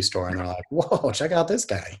grocery store and they're like, whoa, check out this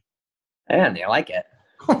guy. And they like it.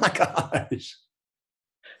 Oh my gosh.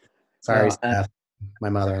 Sorry, No, Steph. My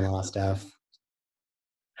mother-in-law, Steph.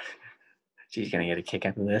 she's going to get a kick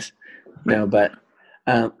out of this. No, but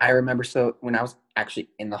I remember, so when I was actually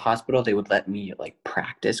in the hospital, they would let me like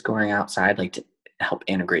practice going outside, like to help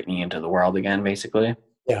integrate me into the world again, basically.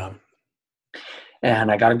 Yeah.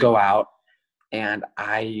 And I got to go out, and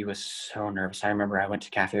I was so nervous. I remember I went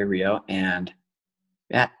to Cafe Rio, and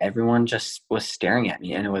yeah, everyone just was staring at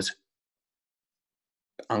me, and it was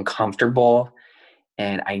uncomfortable.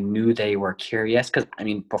 And I knew they were curious because, I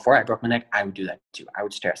mean, before I broke my neck, I would do that too. I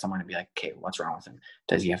would stare at someone and be like, "Okay, what's wrong with him?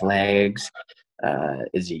 Does he have legs?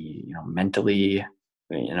 Is he, mentally,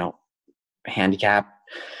 you know, handicapped?"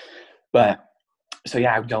 But so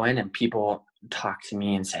yeah, I would go in and people talk to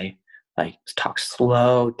me and say, like, talk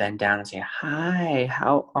slow, bend down and say, "Hi,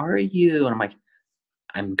 how are you?" And I'm like,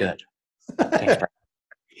 "I'm good. Thanks for."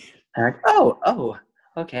 And they're like, "Oh,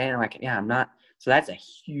 okay." And I'm like, "Yeah, I'm not." So that's a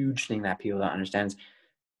huge thing that people don't understand is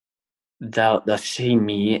they'll see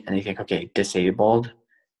me and they think, okay, disabled.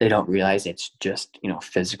 They don't realize it's just,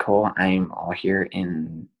 physical. I'm all here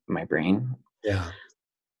in my brain. Yeah.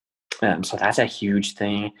 So that's a huge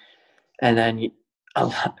thing. And then a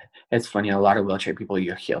lot, it's funny, a lot of wheelchair people,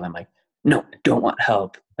 you hear them like, "No, I don't want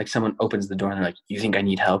help." Like someone opens the door and they're like, "You think I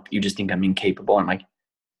need help? You just think I'm incapable." I'm like,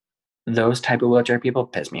 those type of wheelchair people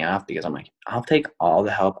piss me off because I'm like, I'll take all the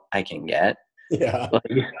help I can get. Yeah. Like,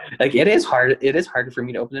 like it is hard. It is harder for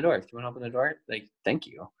me to open the door. If you want to open the door, like, thank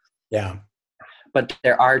you. Yeah. But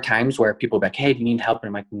there are times where people are like, "Hey, do you need help?" And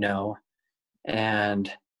I'm like, "No." And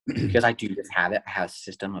because I do just have it, I have a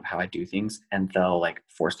system of how I do things, and they'll like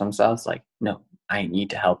force themselves, like, "No, I need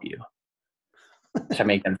to help you," to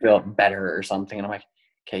make them feel better or something. And I'm like,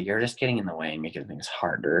 "Okay, you're just getting in the way and making things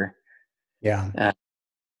harder." Yeah. Uh,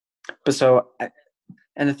 but so,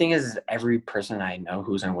 and the thing is, every person I know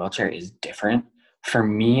who's in a wheelchair is different. For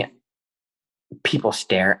me, people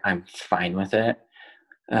stare, I'm fine with it.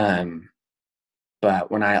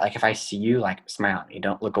 But when if I see you, like, smile at me,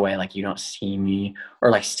 don't look away like you don't see me,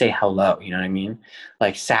 or like say hello, you know what I mean?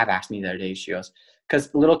 Like Sav asked me the other day, she goes,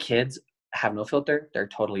 because little kids have no filter, they're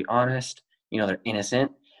totally honest, they're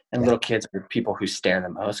innocent. And Yeah. little kids are people who stare the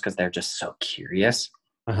most because they're just so curious.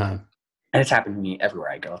 Uh-huh. And it's happened to me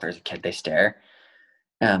everywhere I go. If there's a kid, they stare.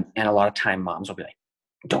 And a lot of time moms will be like,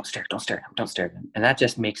 "Don't stare, don't stare at them, don't stare at them." And that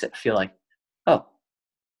just makes it feel like, oh,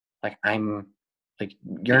 like I'm like,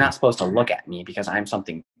 you're not supposed to look at me because I'm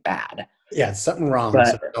something bad. Yeah, it's something wrong,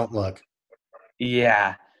 so But don't look.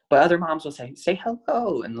 yeah, but other moms will say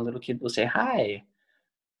hello, and the little kid will say hi,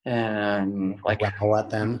 and like, Growl at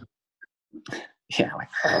them. yeah, like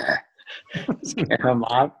scare them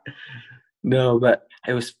off. No, but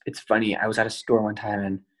it's funny. I was at a store one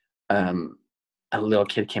time, and a little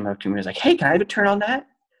kid came up to me and was like, "Hey, can I turn on that?"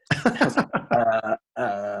 I was like,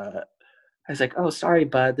 I was like, "Oh, sorry,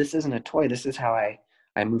 bud. This isn't a toy. This is how I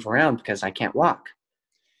move around because I can't walk."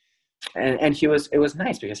 And it was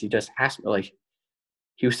nice because he just asked me, like,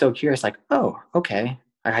 he was so curious, like, "Oh, okay."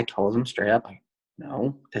 I told him straight up, like,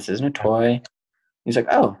 "No, this isn't a toy." He's like,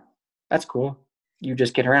 "Oh, that's cool. You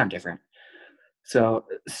just get around different." So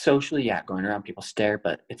socially, yeah, going around, people stare,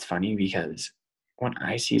 but it's funny because when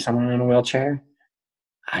I see someone in a wheelchair,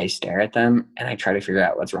 I stare at them and I try to figure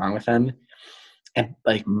out what's wrong with them. And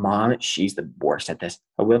like, mom, she's the worst at this.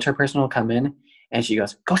 A wheelchair person will come in and she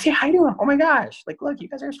goes, "Go say hi to him. Oh my gosh. Like, look, you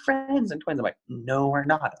guys are friends and twins." I'm like, "No, we're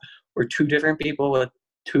not. We're two different people with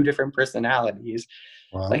two different personalities."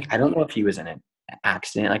 Well, Like, I don't know if he was in an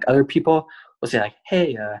accident. Like, other people will say, like,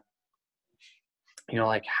 "Hey,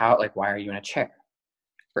 like, how, like, why are you in a chair?"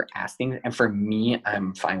 For asking. And for me,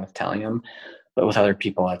 I'm fine with telling them. But with other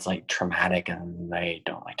people, it's like traumatic and they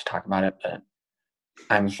don't like to talk about it. But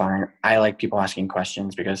I'm fine. I like people asking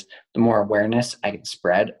questions because the more awareness I can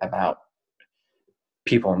spread about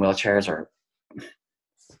people in wheelchairs, or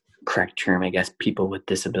correct term, I guess, people with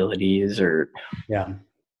disabilities, yeah.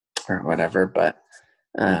 or whatever. But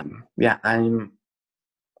yeah, I'm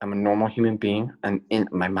a normal human being.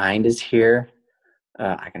 My mind is here.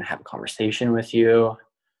 I can have a conversation with you.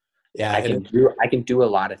 Yeah, I can do a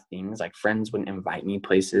lot of things. Like, friends wouldn't invite me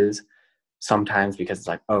places sometimes because it's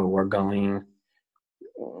like, "Oh, we're going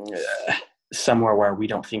somewhere where we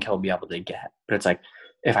don't think he'll be able to get." But it's like,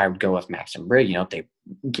 if I would go with Max and Brig, they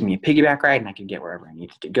give me a piggyback ride and I can get wherever I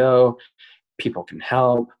needed to go. People can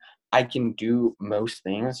help. I can do most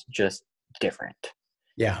things, just different.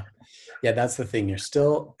 yeah. Yeah, that's the thing. You're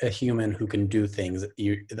still a human who can do things.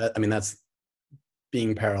 That's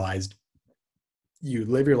being paralyzed. You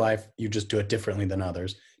live your life, you just do it differently than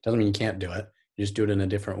others. Doesn't mean you can't do it. You just do it in a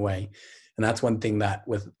different way. And that's one thing that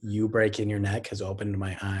with you breaking your neck has opened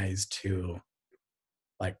my eyes to,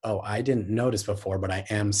 like, oh, I didn't notice before, but I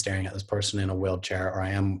am staring at this person in a wheelchair, or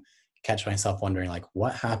I am catch myself wondering, like,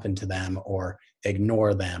 what happened to them, or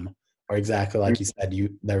ignore them, or exactly like you said,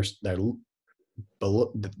 they're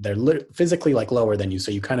physically like lower than you,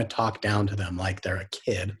 so you kind of talk down to them like they're a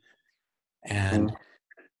kid. And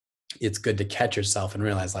it's good to catch yourself and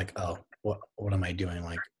realize, like, oh, what am I doing?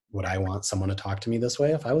 Like, would I want someone to talk to me this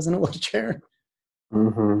way if I was in a wheelchair?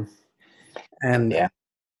 Mm-hmm. And Yeah.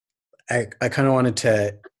 I kind of wanted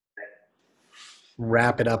to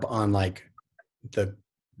wrap it up on like the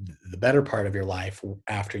the better part of your life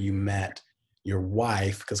after you met your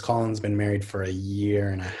wife, because Colin's been married for a year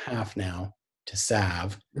and a half now to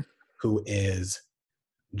Sav, who is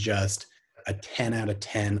just a 10 out of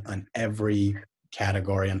 10 on every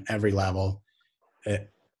category, on every level.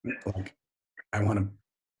 Like, I want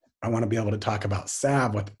to be able to talk about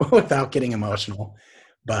Sav without getting emotional,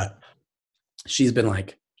 but she's been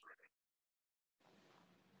like,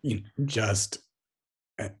 just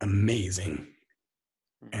amazing,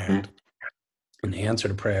 and an answer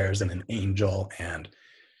to prayers, and an angel, and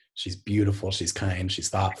she's beautiful, she's kind, she's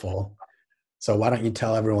thoughtful. So why don't you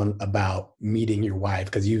tell everyone about meeting your wife?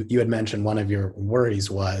 Because you had mentioned one of your worries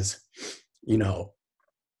was, you know,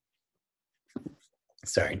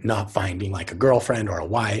 not finding like a girlfriend or a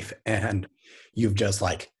wife, and you've just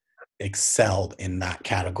like excelled in that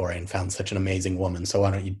category and found such an amazing woman. So why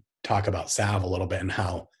don't you talk about Sav a little bit, and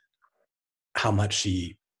how much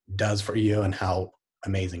she does for you and how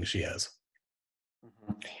amazing she is.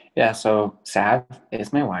 Yeah, so Sav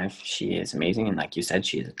is my wife. She is amazing. And like you said,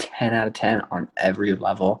 she is a 10 out of 10 on every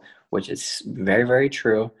level, which is very, very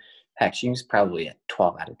true. Heck, she's probably a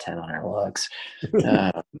 12 out of 10 on her looks.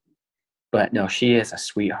 But no, she is a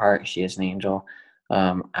sweetheart. She is an angel.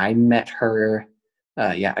 I met her,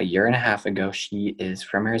 a year and a half ago. She is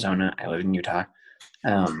from Arizona. I live in Utah.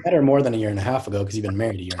 Met her more than a year and a half ago because you've been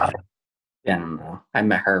married a year and a half. Yeah, I don't know. I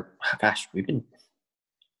met her, gosh,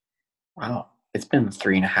 wow, it's been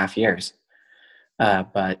 3.5 years.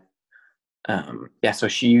 But yeah, so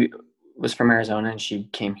she was from Arizona and she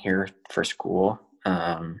came here for school.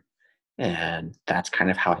 And that's kind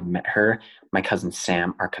of how I met her. Our cousin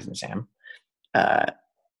Sam, uh,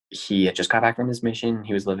 he had just got back from his mission.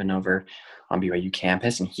 He was living over on BYU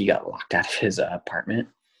campus and he got locked out of his apartment,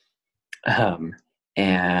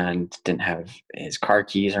 and didn't have his car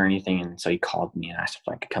keys or anything. And so he called me and asked if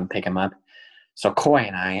I could come pick him up. So Coy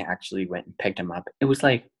and I actually went and picked him up. It was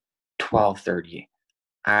like 12:30.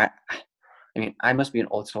 I mean, I must be an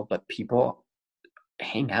old soul, but people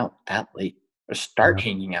hang out that late or start Yeah.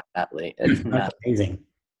 hanging out that late. It's That's nuts. amazing.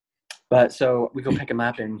 But so we go pick him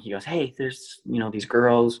up, and he goes, "Hey, there's these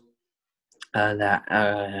girls that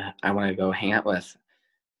I want to go hang out with."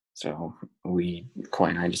 So Coy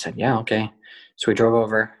and I just said, "Yeah, okay." So we drove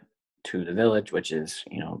over to the Village, which is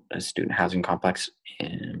a student housing complex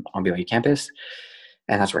on BYU campus,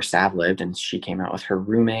 and that's where Sav lived. And she came out with her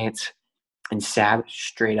roommates, and Sav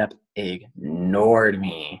straight up ignored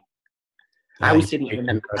me. I was sitting in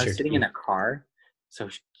the car, so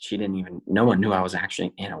she didn't even. No one knew I was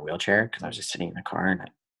actually in a wheelchair because I was just sitting in the car, and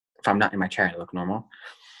if I'm not in my chair, I look normal.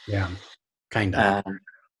 Yeah, kind of.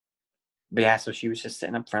 But yeah, so she was just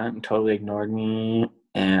sitting up front and totally ignored me.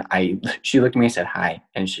 And she looked at me and said hi,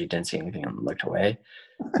 and she didn't say anything and looked away.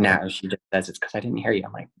 Now she just says it's because I didn't hear you.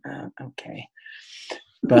 I'm like, okay.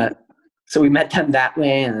 But so we met them that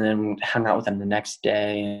way, and then hung out with them the next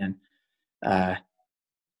day. And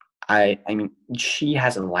I mean, she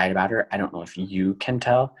has a light about her. I don't know if you can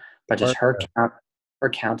tell, but just her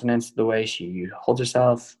countenance, the way she holds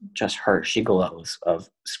herself, she glows of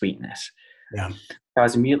sweetness. Yeah. I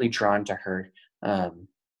was immediately drawn to her.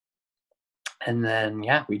 And then,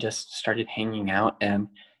 yeah, we just started hanging out, and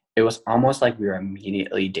it was almost like we were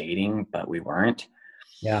immediately dating, but we weren't.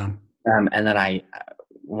 Yeah. And then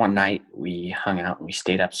one night we hung out and we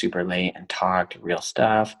stayed up super late and talked real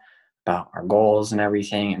stuff about our goals and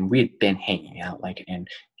everything. And we'd been hanging out, like, and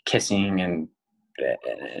kissing and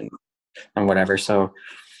whatever. So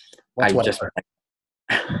What's I just,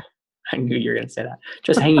 I knew you were going to say that.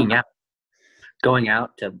 Just hanging out, going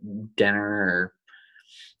out to dinner or,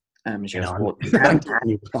 she goes, well,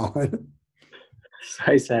 so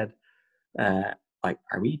I said, like,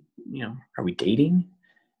 are we dating?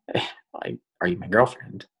 Like, are you my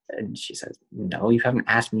girlfriend? And she says, no, you haven't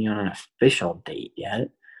asked me on an official date yet. I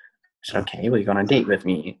said, okay, well, you go on a date with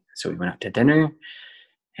me. So we went out to dinner,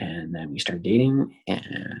 and then we started dating,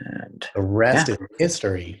 and the rest is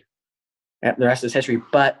history. Yeah, the rest is history.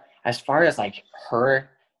 But as far as like her,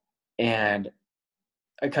 and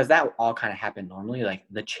because that all kind of happened normally, like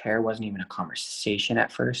the chair wasn't even a conversation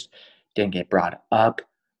at first, didn't get brought up,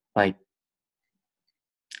 like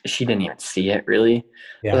she didn't even see it really.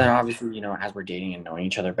 Yeah. But then obviously, as we're dating and knowing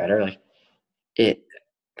each other better, like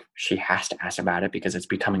she has to ask about it because it's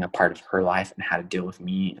becoming a part of her life and how to deal with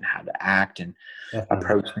me and how to act and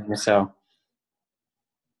approach things. So,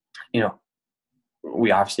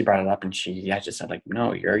 we obviously brought it up, and she just said, like,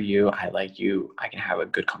 no, you're you. I like you. I can have a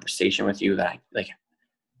good conversation with you that I like.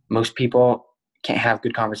 Most people can't have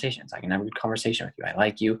good conversations. I can have a good conversation with you. I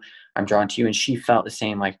like you. I'm drawn to you. And she felt the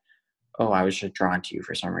same, like, oh, I was just drawn to you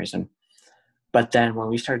for some reason. But then when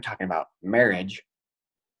we started talking about marriage,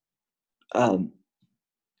 I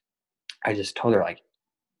just told her, like,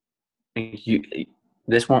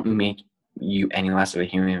 this won't make you any less of a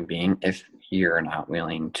human being if you're not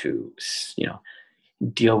willing to,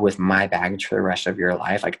 deal with my baggage for the rest of your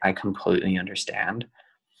life. Like, I completely understand.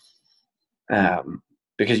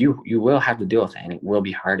 Because you will have to deal with it, and it will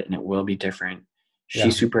be hard, and it will be different.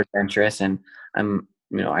 She's super adventurous, and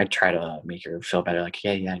I try to make her feel better. Like,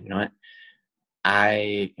 yeah, you know what?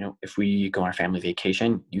 If we go on a family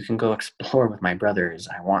vacation, you can go explore with my brothers.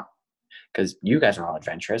 Because you guys are all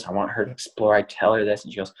adventurous. I want her to explore. I tell her this,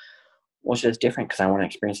 and she goes, well, it's just different because I want to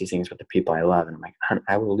experience these things with the people I love. And I'm like,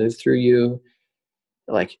 I will live through you.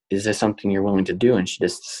 Like, is this something you're willing to do? And she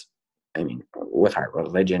just, with our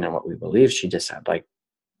religion and what we believe, she just said, like,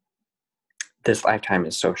 this lifetime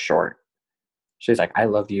is so short. She's like, I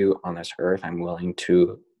love you on this earth. I'm willing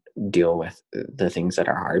to deal with the things that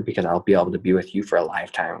are hard because I'll be able to be with you for a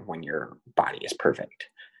lifetime when your body is perfect.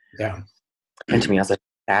 Yeah. And to me, I was like,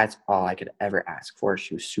 that's all I could ever ask for.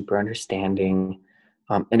 She was super understanding.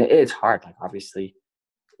 And it's hard. Like, obviously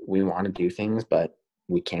we want to do things, but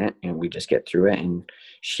we can't, and we just get through it. And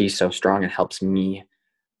she's so strong and helps me,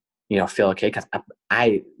 feel okay. Cause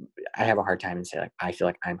I have a hard time and say, like, I feel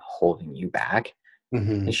like I'm holding you back.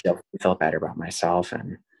 Mm-hmm. And she'll feel better about myself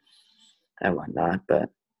and whatnot. But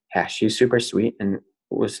yeah, she's super sweet. And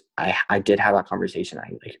I did have that conversation.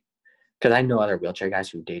 Because I know other wheelchair guys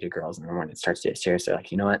who dated girls, and then when it starts to get serious, they're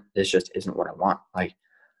like, you know what, this just isn't what I want. Like,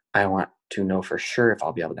 I want to know for sure if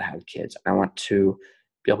I'll be able to have kids. I want to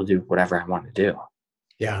be able to do whatever I want to do.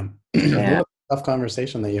 Yeah. It's a tough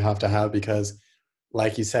conversation that you have to have because,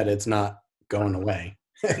 like you said, it's not going away.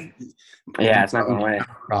 Yeah, it's not going away.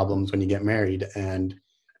 Problems when you get married, and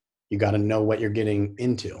you got to know what you're getting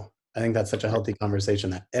into. I think that's such a healthy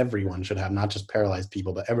conversation that everyone should have, not just paralyzed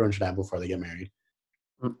people, but everyone should have before they get married.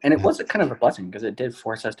 And it was a kind of a blessing because it did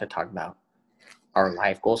force us to talk about our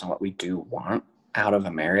life goals and what we do want out of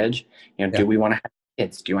a marriage. You know, Yeah. do we want to have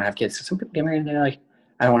kids? Do you want to have kids? So some people get married and they're like,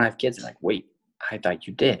 I don't want to have kids. They're like, wait, I thought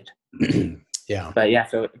you did. Yeah. But yeah,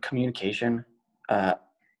 so communication,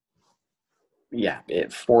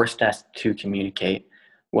 it forced us to communicate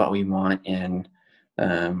what we want. And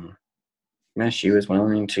she was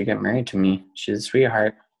willing to get married to me. She's a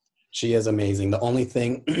sweetheart. She is amazing. The only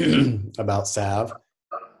thing about Sav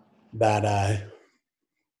that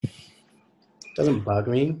doesn't bug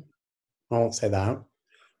me, I won't say that,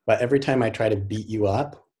 but every time I try to beat you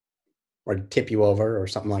up or tip you over or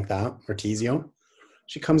something like that or tease you,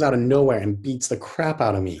 she comes out of nowhere and beats the crap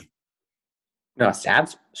out of me. No,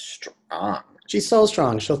 Sav's strong. She's so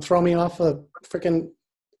strong. She'll throw me off a freaking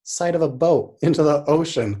side of a boat into the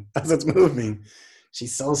ocean as it's moving.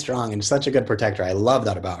 She's so strong and such a good protector. I love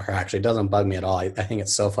that about her, actually. It doesn't bug me at all. I think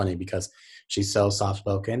it's so funny because she's so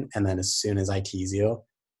soft-spoken, and then as soon as I tease you,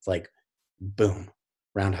 it's like, boom,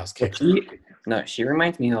 roundhouse kick. She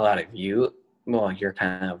reminds me a lot of you. Well, you're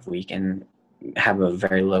kind of weak and have a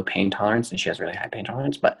very low pain tolerance, and she has really high pain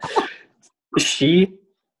tolerance. But she's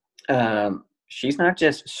not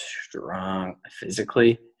just strong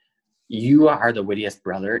physically. You are the wittiest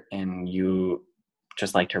brother, and you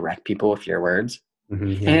just like to wreck people with your words. Mm-hmm,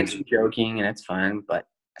 yeah. And it's joking and it's fun, but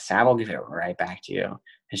Sav will give it right back to you.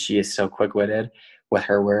 And she is so quick-witted with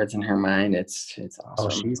her words and her mind. It's awesome. Oh,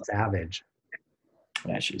 she's savage.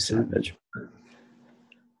 Yeah, she's savage.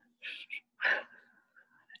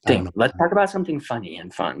 Let's talk about something funny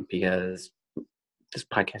and fun because this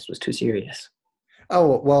podcast was too serious.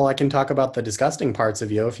 Oh, well, I can talk about the disgusting parts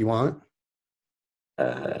of you if you want.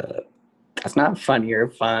 That's not funny or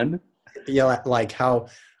fun. Yeah, like how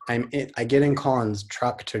I get in Colin's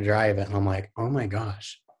truck to drive it, and I'm like, oh my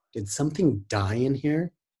gosh, did something die in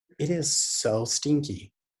here? It is so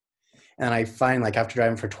stinky. And I find, like, after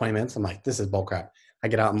driving for 20 minutes, I'm like, this is bullcrap. I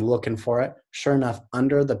get out and looking for it. Sure enough,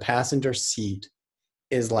 under the passenger seat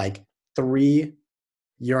is like 3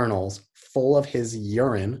 urinals full of his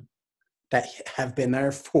urine that have been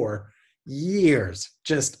there for years.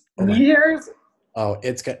 Just years. Oh,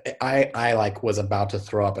 it's good. I like was about to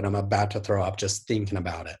throw up, and I'm about to throw up just thinking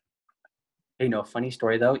about it. You know, funny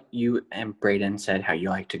story though. You and Braden said how you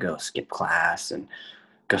like to go skip class and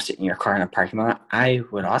go sit in your car in a parking lot. I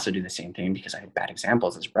would also do the same thing because I had bad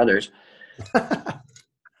examples as brothers.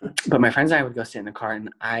 But my friends and I would go sit in the car, and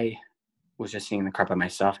I was just sitting in the car by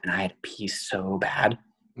myself, and I had to pee so bad.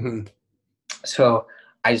 Mm-hmm. So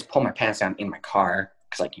I just pull my pants down in my car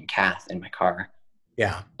because I can cath in my car.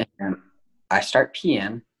 Yeah. And I start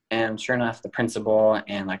peeing, and sure enough, the principal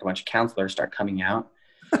and like a bunch of counselors start coming out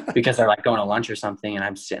because they're like going to lunch or something, and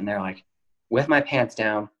I'm sitting there like with my pants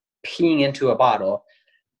down, peeing into a bottle,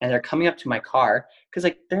 and they're coming up to my car because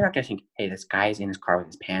like they're not gonna think, hey, this guy's in his car with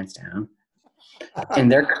his pants down,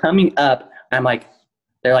 and they're coming up. I'm like,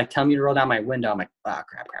 they're like telling me to roll down my window. I'm like, oh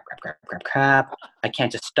crap! I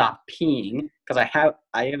can't just stop peeing because I have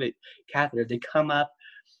a catheter. They come up,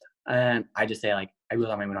 and I just say like, I roll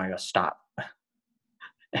down my window. I go, stop.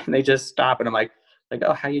 And they just stop, and I'm like,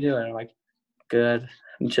 oh, how you doing? And I'm like, good,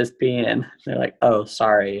 I'm just peeing. They're like, oh,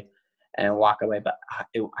 sorry, and walk away. But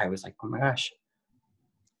I was like, oh my gosh.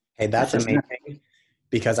 Hey, that's amazing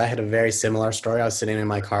because I had a very similar story. I was sitting in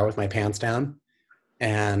my car with my pants down,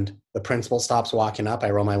 and the principal stops walking up. I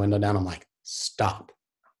roll my window down. I'm like, stop.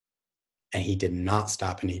 And he did not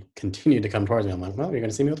stop, and he continued to come towards me. I'm like, well, you're going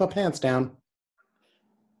to see me with my pants down.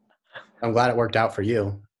 I'm glad it worked out for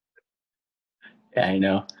you. Yeah, I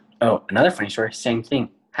know. Oh, another funny story. Same thing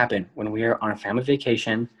happened when we were on a family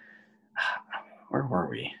vacation. Where were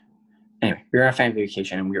we? Anyway, we were on a family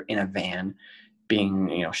vacation, and we were in a van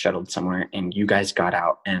being, shuttled somewhere, and you guys got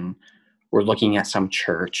out and we're looking at some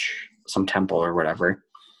church, some temple or whatever.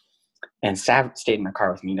 And Sav stayed in the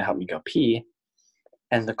car with me to help me go pee.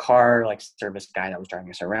 And the car, like, service guy that was driving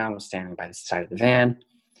us around was standing by the side of the van.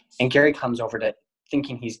 And Gary comes over to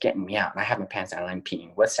thinking he's getting me out. And I have my pants down and I'm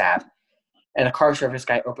peeing with Sav. And the car service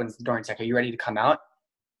guy opens the door and says, are you ready to come out?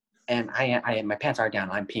 And I my pants are down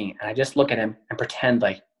and I'm peeing. And I just look at him and pretend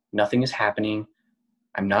like nothing is happening.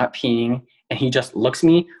 I'm not peeing. And he just looks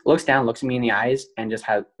down, looks me in the eyes, and just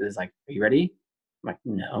is like, are you ready? I'm like,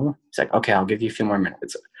 no. He's like, okay, I'll give you a few more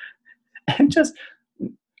minutes. And just,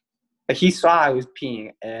 he saw I was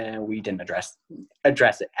peeing, and we didn't address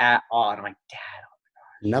it at all. And I'm like, Dad, oh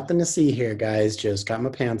my gosh. Nothing to see here, guys. Just got my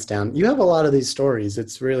pants down. You have a lot of these stories.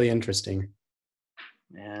 It's really interesting.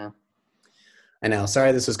 Yeah. I know.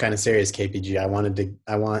 Sorry, this was kind of serious, KPG.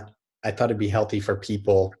 I thought it'd be healthy for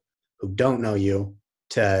people who don't know you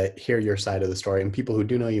to hear your side of the story, and people who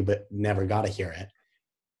do know you but never got to hear it.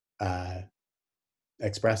 uh,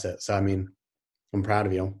 express it. So, I mean, I'm proud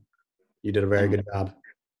of you. You did a very good job.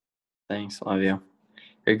 Thanks. Love you.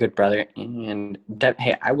 You're a good brother. And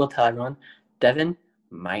hey, I will tell everyone, Devin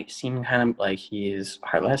might seem kind of like he is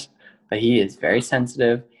heartless, but he is very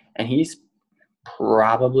sensitive, and he's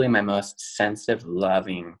probably my most sensitive,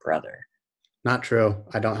 loving brother. Not true.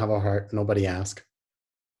 I don't have a heart. Nobody asked.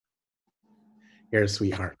 You're a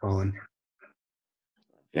sweetheart, Colin.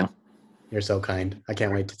 Yeah. You're so kind. I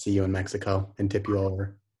can't wait to see you in Mexico and tip you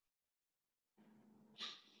over.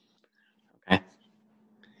 Okay.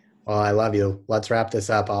 Well, I love you. Let's wrap this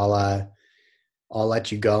up. I'll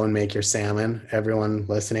let you go and make your salmon. Everyone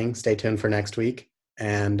listening, stay tuned for next week,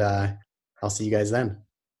 and I'll see you guys then.